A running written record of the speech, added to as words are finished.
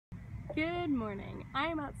Good morning. I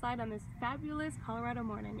am outside on this fabulous Colorado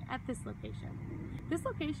morning at this location. This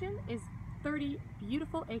location is 30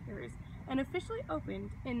 beautiful acres and officially opened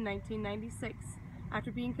in 1996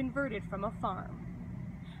 after being converted from a farm.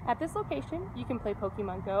 At this location, you can play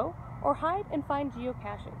Pokemon Go or hide and find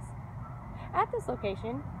geocaches. At this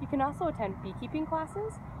location, you can also attend beekeeping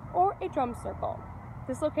classes or a drum circle.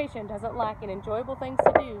 This location doesn't lack in enjoyable things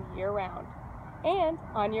to do year-round. And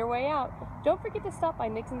on your way out, don't forget to stop by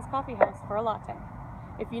Nixon's Coffee House for a latte.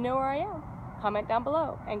 If you know where I am, comment down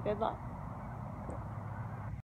below, and good luck.